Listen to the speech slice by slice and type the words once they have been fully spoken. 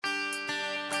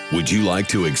Would you like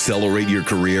to accelerate your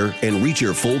career and reach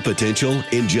your full potential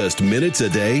in just minutes a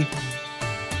day?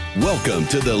 Welcome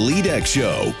to the LeadX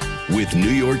Show with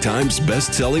New York Times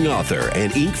best-selling author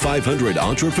and Inc. 500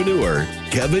 entrepreneur,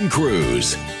 Kevin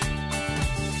Kruse.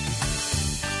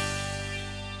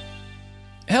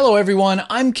 Hello, everyone.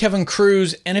 I'm Kevin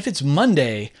Kruse, and if it's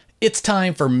Monday, it's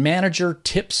time for Manager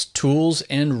Tips, Tools,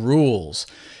 and Rules.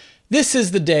 This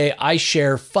is the day I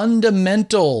share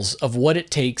fundamentals of what it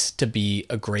takes to be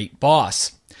a great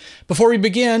boss. Before we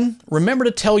begin, remember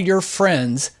to tell your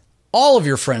friends, all of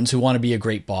your friends who want to be a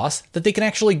great boss, that they can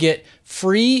actually get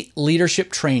free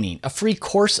leadership training, a free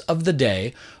course of the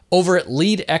day over at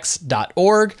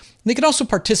leadx.org. They can also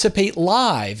participate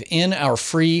live in our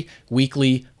free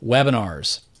weekly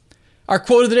webinars. Our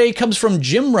quote of the day comes from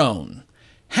Jim Rohn.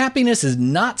 Happiness is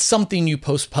not something you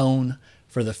postpone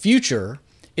for the future.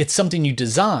 It's something you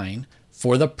design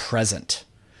for the present.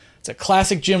 It's a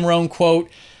classic Jim Rohn quote.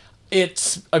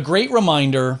 It's a great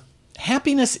reminder.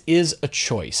 Happiness is a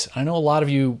choice. I know a lot of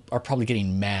you are probably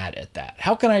getting mad at that.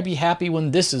 How can I be happy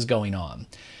when this is going on?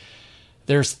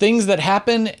 There's things that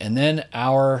happen and then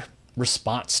our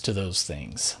response to those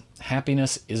things.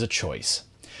 Happiness is a choice.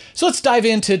 So let's dive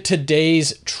into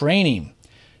today's training.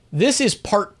 This is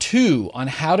part 2 on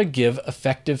how to give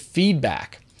effective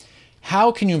feedback.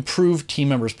 How can you improve team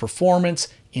members' performance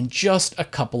in just a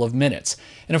couple of minutes?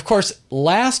 And of course,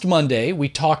 last Monday, we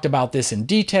talked about this in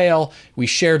detail. We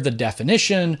shared the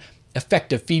definition.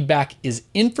 Effective feedback is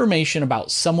information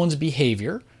about someone's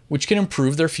behavior, which can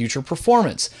improve their future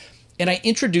performance. And I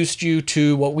introduced you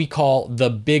to what we call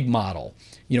the big model.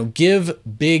 Give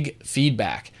big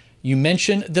feedback. You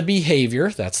mention the behavior,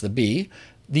 that's the B,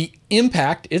 the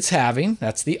impact it's having,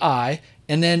 that's the I,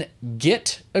 and then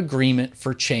get agreement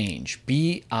for change,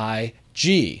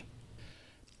 B-I-G.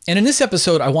 And in this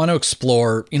episode, I want to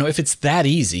explore, if it's that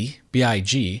easy,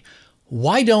 B-I-G,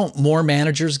 why don't more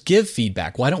managers give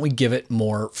feedback? Why don't we give it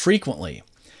more frequently?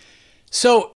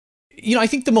 So, I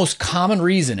think the most common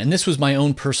reason, and this was my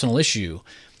own personal issue,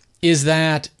 is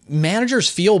that managers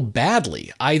feel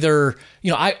badly. Either,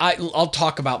 I'll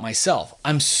talk about myself.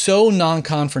 I'm so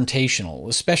non-confrontational,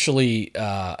 especially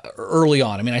early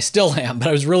on. I still am, but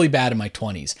I was really bad in my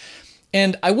 20s.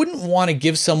 And I wouldn't want to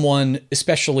give someone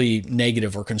especially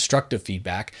negative or constructive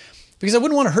feedback because I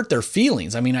wouldn't want to hurt their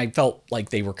feelings. I felt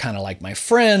like they were kind of like my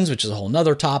friends, which is a whole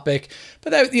nother topic.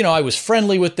 But I was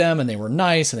friendly with them and they were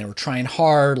nice and they were trying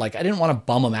hard. Like I didn't want to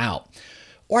bum them out.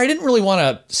 Or I didn't really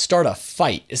want to start a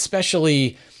fight,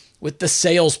 especially with the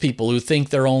salespeople who think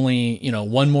they're only,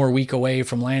 one more week away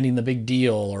from landing the big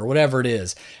deal or whatever it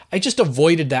is. I just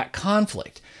avoided that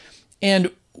conflict.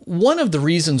 And one of the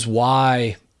reasons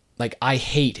why, I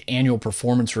hate annual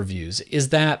performance reviews is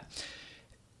that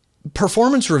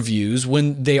performance reviews,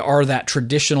 when they are that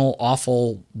traditional,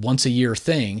 awful, once a year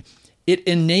thing, it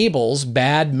enables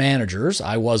bad managers,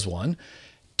 I was one,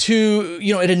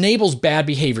 it enables bad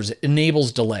behaviors. It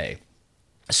enables delay.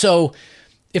 So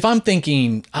if I'm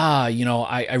thinking,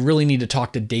 I really need to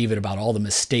talk to David about all the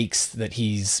mistakes that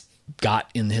he's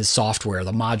got in his software,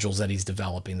 the modules that he's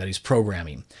developing, that he's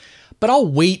programming, but I'll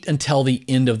wait until the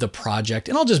end of the project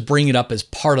and I'll just bring it up as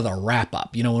part of the wrap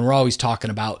up, when we're always talking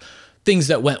about things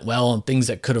that went well and things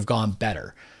that could have gone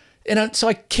better. And so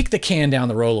I kick the can down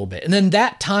the road a little bit. And then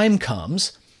that time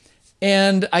comes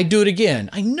and I do it again.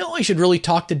 I know I should really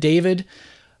talk to David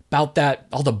about that,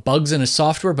 all the bugs in his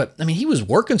software, but he was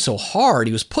working so hard.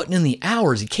 He was putting in the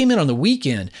hours. He came in on the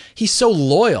weekend. He's so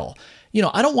loyal.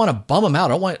 I don't want to bum him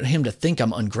out. I don't want him to think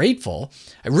I'm ungrateful.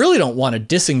 I really don't want to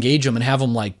disengage him and have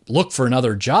him look for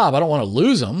another job. I don't want to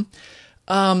lose him.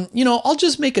 I'll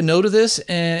just make a note of this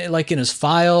in his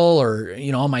file or,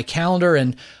 on my calendar,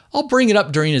 and I'll bring it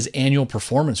up during his annual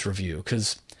performance review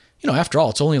because, after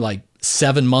all, it's only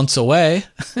 7 months away.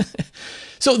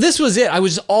 So this was it. I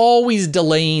was always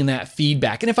delaying that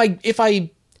feedback. And if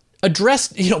I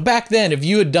addressed, back then, if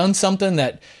you had done something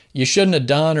that you shouldn't have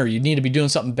done or you need to be doing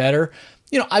something better,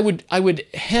 I would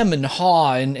hem and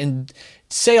haw and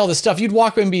say all this stuff. You'd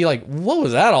walk in and be like, what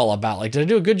was that all about? Did I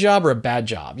do a good job or a bad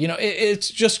job?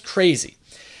 It's just crazy.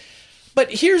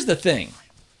 But here's the thing.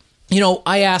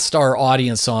 I asked our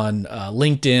audience on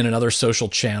LinkedIn and other social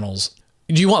channels,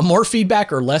 do you want more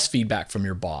feedback or less feedback from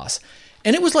your boss?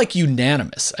 And it was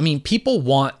unanimous. People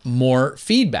want more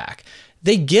feedback.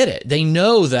 They get it. They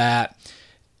know that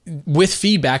with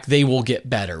feedback, they will get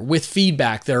better. With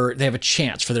feedback, they have a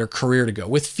chance for their career to go.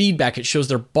 With feedback, it shows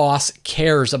their boss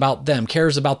cares about them,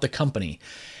 cares about the company.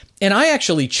 And I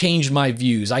actually changed my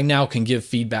views. I now can give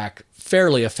feedback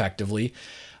fairly effectively.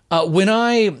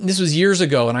 This was years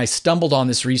ago, and I stumbled on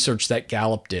this research that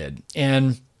Gallup did.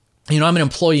 And I'm an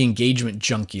employee engagement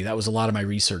junkie. That was a lot of my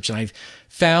research. And I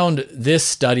found this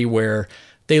study where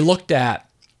they looked at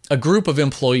a group of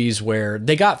employees where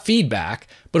they got feedback,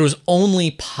 but it was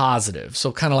only positive.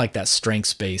 So kind of like that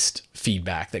strengths-based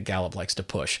feedback that Gallup likes to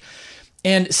push.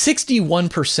 And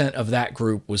 61% of that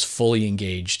group was fully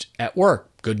engaged at work.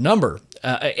 Good number.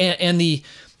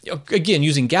 Again,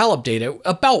 using Gallup data,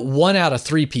 about 1 out of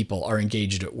 3 people are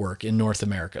engaged at work in North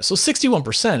America. So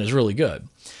 61% is really good.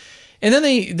 And then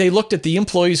they looked at the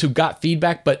employees who got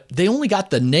feedback, but they only got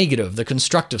the negative, the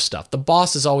constructive stuff. The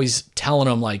boss is always telling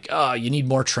them like, oh, you need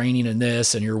more training in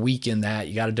this and you're weak in that.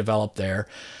 You got to develop there.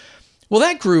 Well,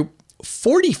 that group,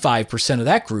 45% of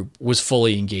that group was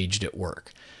fully engaged at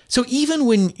work. So even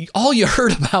when all you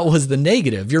heard about was the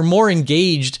negative, you're more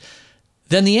engaged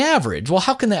than the average. Well,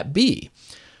 how can that be?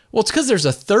 Well, it's because there's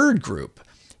a third group.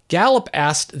 Gallup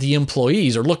asked the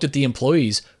employees or looked at the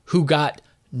employees who got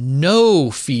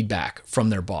no feedback from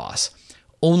their boss.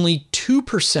 Only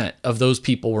 2% of those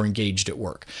people were engaged at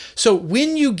work. So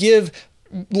when you give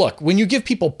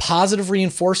people positive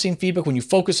reinforcing feedback, when you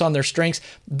focus on their strengths,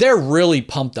 they're really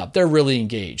pumped up. They're really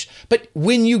engaged. But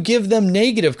when you give them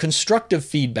negative, constructive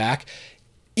feedback,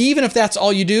 even if that's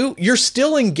all you do, you're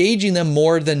still engaging them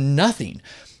more than nothing.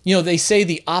 They say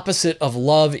the opposite of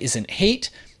love isn't hate.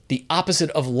 The opposite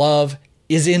of love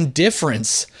is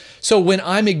indifference. So when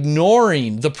I'm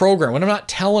ignoring the program, when I'm not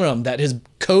telling him that his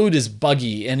code is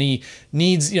buggy and he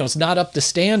needs, it's not up to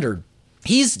standard,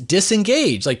 he's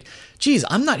disengaged. Like, geez,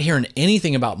 I'm not hearing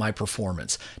anything about my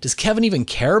performance. Does Kevin even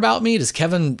care about me? Does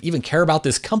Kevin even care about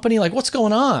this company? Like, what's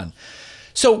going on?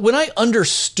 So when I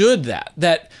understood that,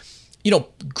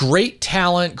 great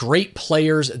talent, great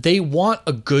players, they want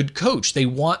a good coach. They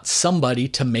want somebody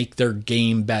to make their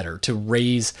game better, to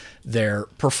raise their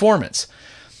performance.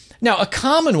 Now, a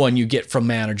common one you get from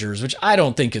managers, which I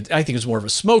think is more of a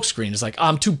smokescreen, is like,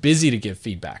 I'm too busy to give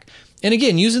feedback. And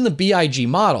again, using the BIG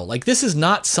model, like this is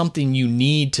not something you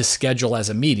need to schedule as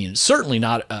a meeting. It's certainly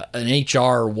not an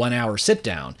HR 1 hour sit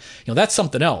down. That's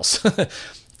something else.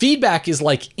 Feedback is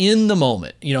like in the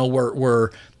moment.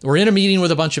 We're in a meeting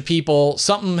with a bunch of people,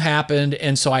 something happened,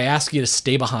 and so I ask you to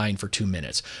stay behind for 2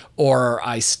 minutes. Or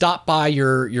I stop by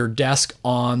your desk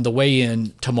on the way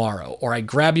in tomorrow. Or I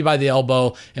grab you by the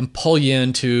elbow and pull you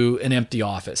into an empty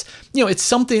office.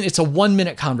 It's a 1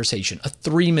 minute conversation, a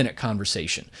 3 minute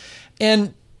conversation.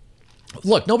 And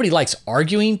look, nobody likes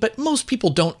arguing, but most people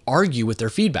don't argue with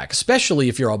their feedback, especially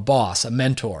if you're a boss, a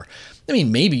mentor. I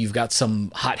mean, maybe you've got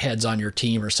some hotheads on your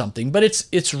team or something, but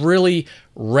it's really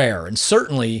rare. And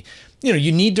certainly,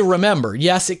 you need to remember,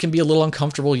 yes, it can be a little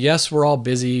uncomfortable. Yes, we're all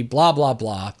busy, blah, blah,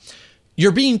 blah.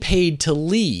 You're being paid to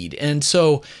lead. And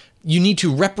so you need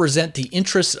to represent the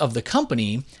interests of the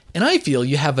company. And I feel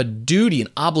you have a duty, an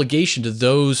obligation to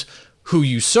those who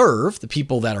you serve, the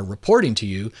people that are reporting to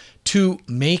you, to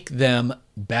make them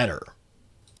better.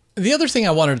 The other thing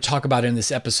I wanted to talk about in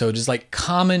this episode is like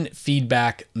common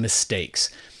feedback mistakes.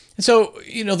 And so,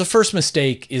 the first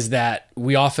mistake is that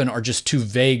we often are just too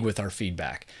vague with our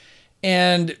feedback.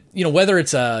 And, whether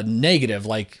it's a negative,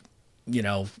 like,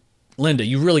 Linda,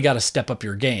 you really got to step up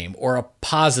your game, or a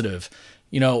positive,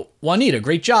 Juanita,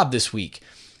 great job this week.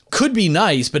 Could be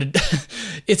nice, but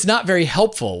it's not very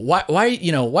helpful. Why are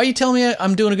you telling me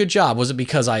I'm doing a good job? Was it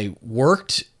because I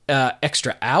worked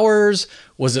extra hours?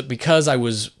 Was it because I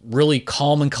was really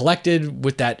calm and collected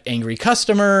with that angry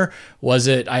customer? Was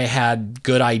it I had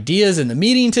good ideas in the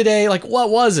meeting today? Like, what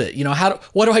was it?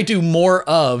 What do I do more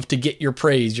of to get your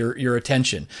praise, your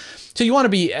attention? So you want to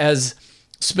be as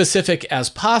specific as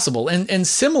possible. And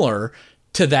similar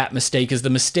to that mistake is the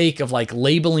mistake of like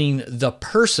labeling the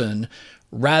person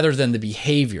rather than the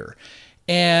behavior.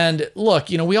 And look,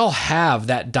 we all have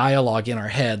that dialogue in our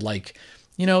head, like,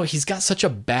 he's got such a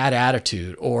bad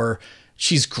attitude, or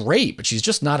she's great, but she's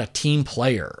just not a team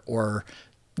player, or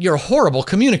you're a horrible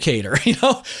communicator,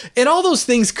 and all those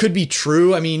things could be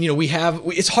true. I mean,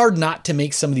 it's hard not to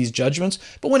make some of these judgments,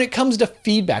 but when it comes to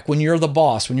feedback, when you're the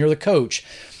boss, when you're the coach,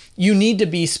 you need to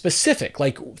be specific.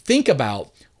 Like, think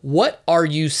about, what are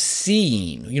you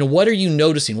seeing? What are you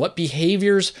noticing? What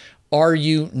behaviors are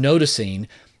you noticing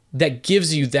that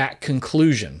gives you that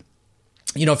conclusion?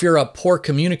 If you're a poor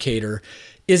communicator,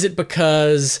 is it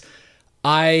because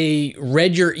I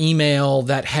read your email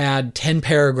that had 10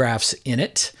 paragraphs in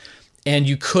it and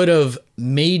you could have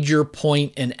made your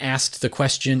point and asked the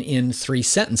question in 3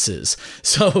 sentences?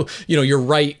 So, your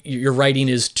writing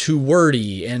is too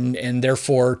wordy and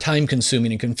therefore time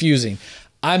consuming and confusing.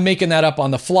 I'm making that up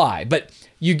on the fly, but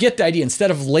you get the idea.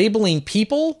 Instead of labeling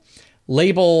people,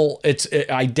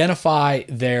 identify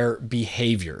their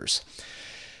behaviors.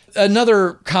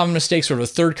 another common mistake, sort of a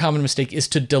third common mistake, is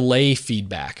to delay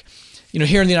feedback.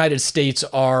 Here in the United States,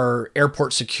 our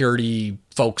airport security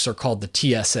folks are called the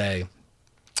TSA,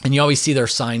 and you always see their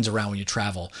signs around when you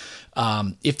travel.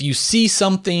 If you see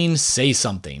something, say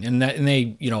something, and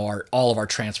they are all of our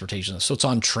transportation. So it's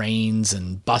on trains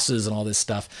and buses and all this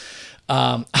stuff.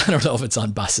 I don't know if it's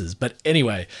on buses, but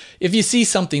anyway, if you see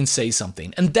something, say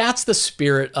something, and that's the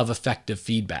spirit of effective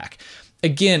feedback.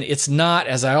 Again, it's not,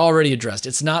 as I already addressed,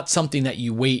 it's not something that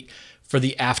you wait for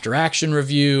the after action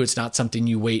review. It's not something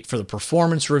you wait for the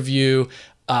performance review.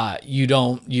 You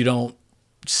don't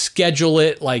schedule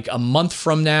it like a month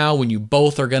from now when you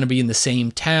both are going to be in the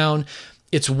same town.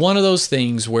 It's one of those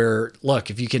things where, look,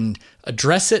 if you can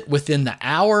address it within the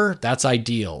hour, that's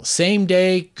ideal. Same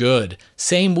day, good.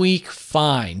 Same week,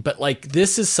 fine. But like,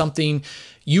 this is something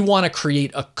you want to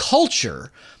create a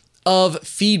culture of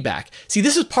feedback. See,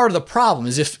 this is part of the problem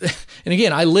is and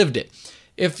again, I lived it.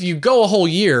 If you go a whole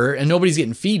year and nobody's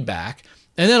getting feedback,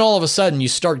 and then all of a sudden you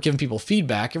start giving people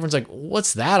feedback, everyone's like,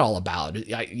 what's that all about?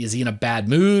 Is he in a bad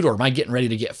mood, or am I getting ready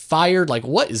to get fired? Like,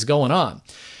 what is going on?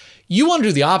 You want to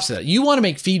do the opposite. You want to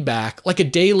make feedback like a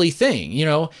daily thing.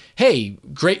 Hey,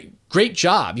 great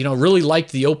job. Really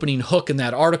liked the opening hook in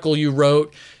that article you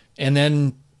wrote. And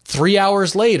then 3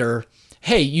 hours later,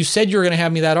 hey, you said you were going to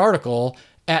have me that article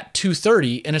at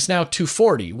 2:30 and it's now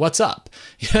 2:40. What's up?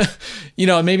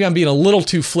 Maybe I'm being a little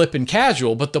too flip and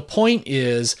casual, but the point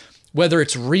is, whether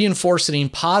it's reinforcing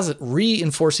positive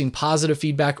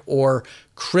feedback or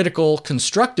critical,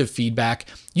 constructive feedback,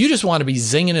 you just want to be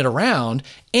zinging it around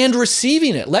and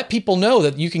receiving it. Let people know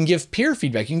that you can give peer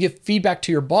feedback. You can give feedback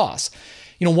to your boss.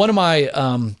 One of my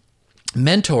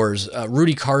mentors,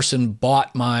 Rudy Carson,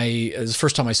 bought it was the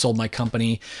first time I sold my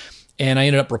company, and I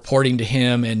ended up reporting to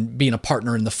him and being a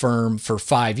partner in the firm for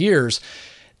 5 years.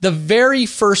 The very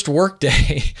first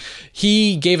workday,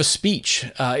 he gave a speech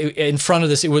in front of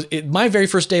this. My very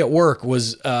first day at work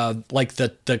was like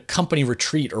the company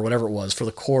retreat or whatever it was for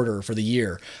the quarter, for the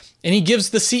year. And he gives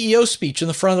the CEO speech in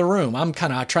the front of the room. I'm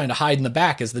kind of trying to hide in the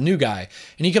back as the new guy.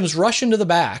 And he comes rushing to the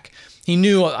back. He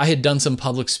knew I had done some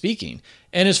public speaking.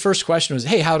 And his first question was,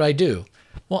 hey, how'd I do?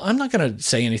 Well, I'm not going to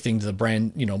say anything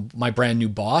to my brand new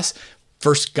boss.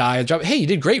 First guy at the job. Hey, you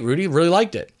did great, Rudy. Really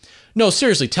liked it. No,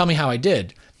 seriously, tell me how I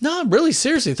did. No, really,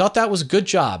 seriously, thought that was a good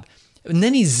job. And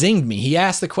then he zinged me. He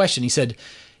asked the question. He said,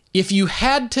 if you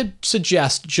had to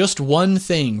suggest just one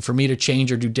thing for me to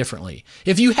change or do differently,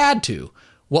 if you had to,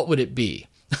 what would it be?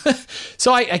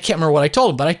 So I can't remember what I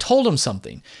told him, but I told him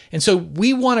something. And so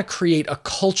we want to create a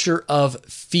culture of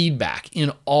feedback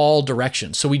in all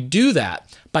directions. So we do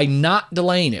that by not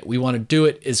delaying it. We want to do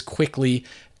it as quickly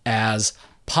as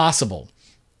possible.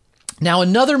 Now,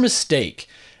 another mistake,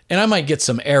 and I might get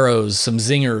some arrows, some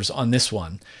zingers on this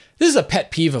one. This is a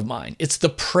pet peeve of mine. It's the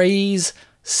praise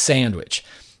sandwich.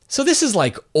 So this is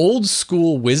like old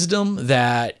school wisdom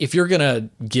that if you're going to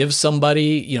give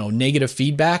somebody, negative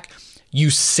feedback, you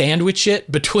sandwich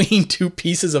it between two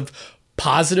pieces of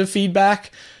positive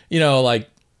feedback. Like,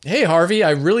 hey, Harvey,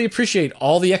 I really appreciate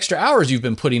all the extra hours you've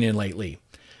been putting in lately.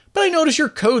 But I notice your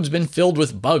code's been filled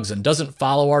with bugs and doesn't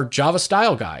follow our Java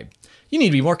style guide. You need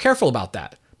to be more careful about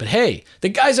that. But hey, the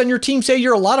guys on your team say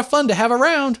you're a lot of fun to have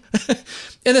around.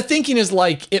 And the thinking is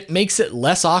like, it makes it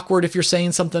less awkward if you're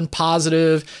saying something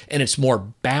positive and it's more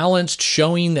balanced,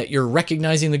 showing that you're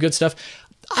recognizing the good stuff.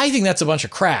 I think that's a bunch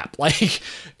of crap. Like,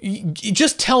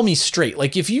 just tell me straight.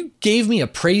 Like, if you gave me a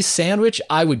praise sandwich,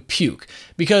 I would puke.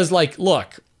 Because like,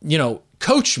 look,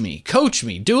 coach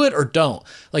me, do it or don't.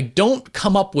 Like,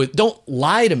 don't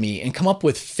lie to me and come up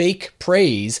with fake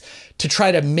praise to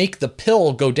try to make the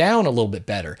pill go down a little bit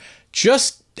better.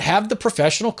 Just have the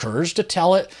professional courage to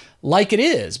tell it like it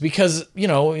is. Because,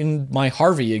 in my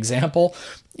Harvey example,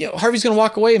 Harvey's going to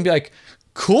walk away and be like,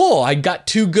 cool, I got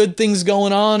 2 good things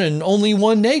going on and only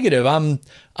 1 negative.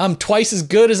 I'm twice as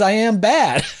good as I am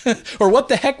bad. Or what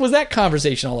the heck was that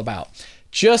conversation all about?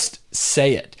 Just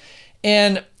say it.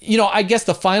 And, I guess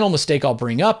the final mistake I'll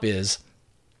bring up is,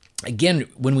 again,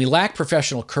 when we lack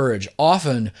professional courage,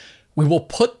 often we will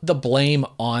put the blame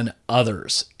on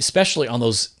others, especially on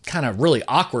those kind of really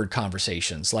awkward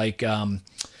conversations like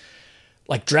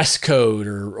dress code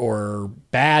or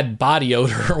bad body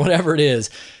odor or whatever it is.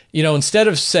 Instead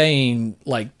of saying,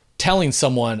 like, telling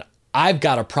someone, I've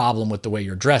got a problem with the way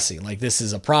you're dressing, like this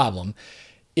is a problem.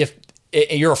 If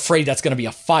you're afraid that's going to be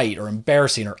a fight or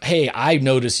embarrassing, or, hey, I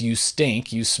notice you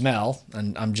stink, you smell,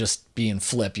 and I'm just being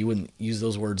flip. You wouldn't use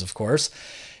those words, of course.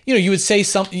 You would say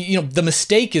something, the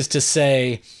mistake is to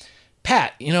say,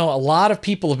 Pat, a lot of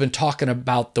people have been talking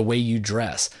about the way you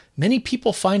dress. Many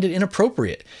people find it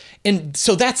inappropriate. And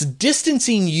so that's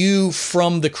distancing you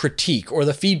from the critique or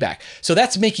the feedback. So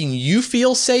that's making you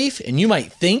feel safe, and you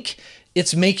might think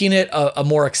it's making it a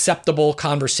more acceptable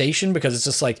conversation because it's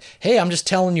just like, hey, I'm just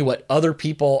telling you what other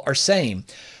people are saying.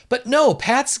 But no,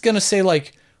 Pat's going to say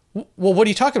like, well, what are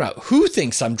you talking about? Who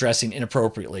thinks I'm dressing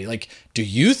inappropriately? Like, do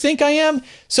you think I am?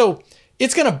 So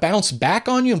it's going to bounce back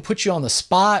on you and put you on the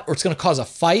spot, or it's going to cause a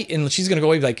fight. And she's going to go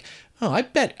like, oh, I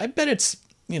bet it's,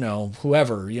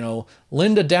 whoever,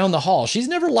 Linda down the hall. She's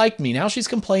never liked me. Now she's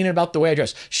complaining about the way I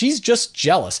dress. She's just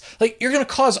jealous. Like, you're going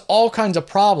to cause all kinds of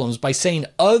problems by saying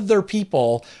other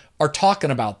people are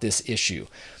talking about this issue.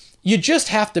 You just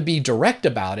have to be direct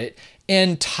about it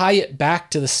and tie it back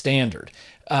to the standard.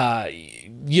 The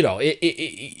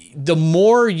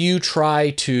more you try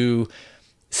to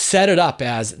set it up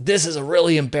as this is a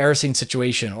really embarrassing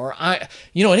situation, or it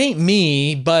ain't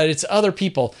me, but it's other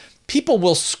people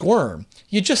will squirm.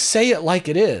 You just say it like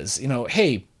it is.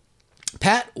 Hey,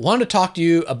 Pat, wanted to talk to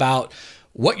you about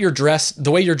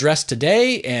the way you're dressed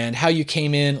today and how you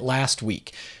came in last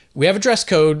week. We have a dress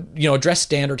code, a dress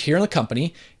standard here in the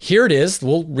company. Here it is.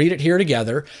 We'll read it here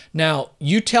together. Now,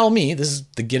 you tell me, this is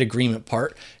the get agreement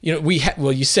part.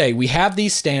 You say we have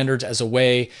these standards as a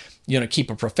way,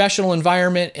 keep a professional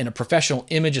environment and a professional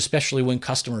image, especially when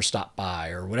customers stop by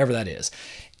or whatever that is.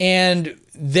 And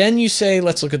then you say,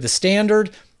 let's look at the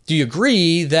standard. Do you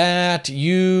agree that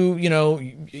you're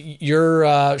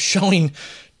showing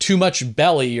too much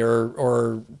belly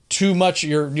or too much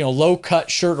your low cut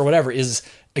shirt or whatever is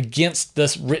against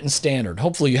this written standard?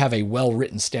 Hopefully you have a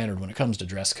well-written standard when it comes to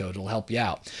dress code. It'll help you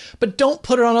out. But don't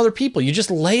put it on other people. You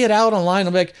just lay it out online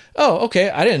and be like, oh, okay,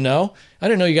 I didn't know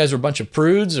you guys were a bunch of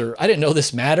prudes, or I didn't know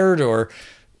this mattered, or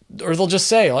they'll just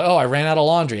say, like, oh, I ran out of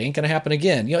laundry. Ain't going to happen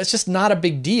again. It's just not a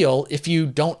big deal if you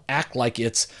don't act like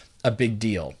it's a big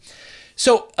deal.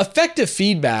 So effective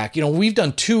feedback, we've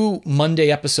done 2 Monday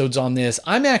episodes on this.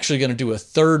 I'm actually going to do a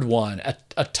third one,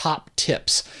 a top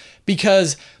tips,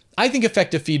 because I think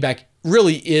effective feedback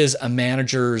really is a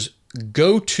manager's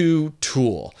go-to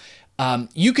tool.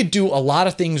 You could do a lot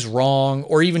of things wrong,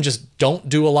 or even just don't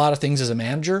do a lot of things as a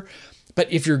manager.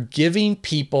 But if you're giving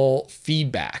people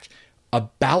feedback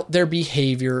about their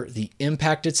behavior, the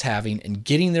impact it's having, and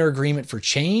getting their agreement for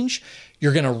change,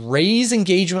 you're going to raise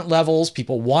engagement levels.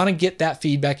 People want to get that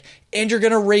feedback, and you're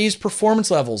going to raise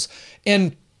performance levels.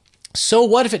 And so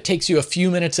what if it takes you a few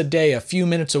minutes a day, a few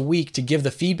minutes a week to give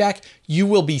the feedback? You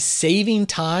will be saving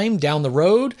time down the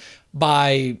road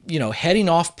by, heading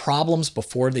off problems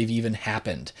before they've even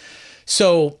happened.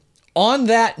 So on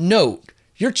that note,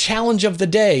 your challenge of the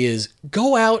day is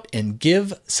go out and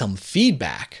give some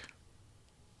feedback.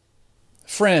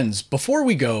 Friends, before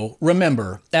we go,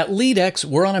 remember, at LeadX,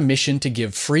 we're on a mission to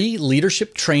give free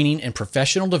leadership training and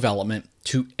professional development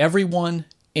to everyone,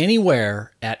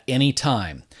 anywhere, at any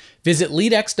time. Visit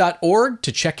leadx.org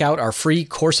to check out our free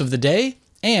course of the day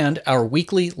and our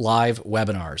weekly live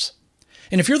webinars.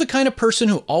 And if you're the kind of person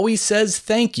who always says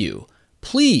thank you,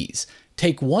 please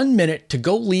take 1 minute to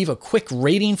go leave a quick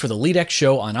rating for the LeadX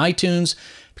show on iTunes,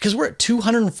 because we're at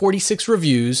 246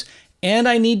 reviews and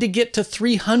I need to get to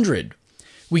 300.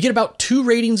 We get about 2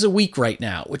 ratings a week right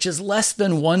now, which is less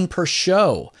than 1 per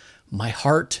show. My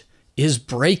heart is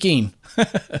breaking.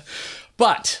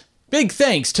 But big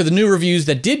thanks to the new reviews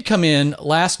that did come in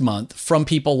last month from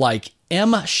people like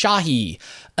M. Shahi,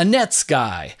 Annette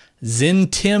Sky,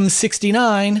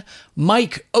 ZinTim69,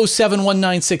 Mike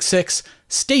 071966,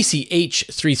 Stacy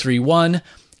H331,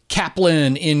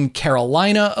 Kaplan in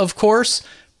Carolina, of course,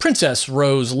 Princess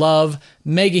Rose Love,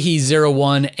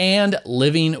 Megahe01, and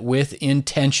Living with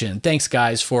Intention. Thanks,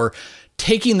 guys, for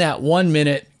taking that 1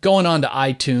 minute, going on to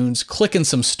iTunes, clicking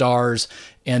some stars,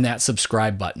 and that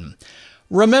subscribe button.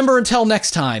 Remember, until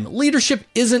next time, leadership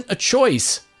isn't a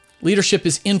choice. Leadership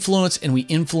is influence, and we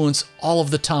influence all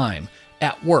of the time,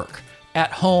 at work,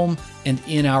 at home, and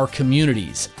in our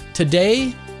communities.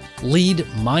 Today, lead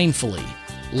mindfully.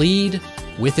 Lead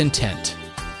with intent.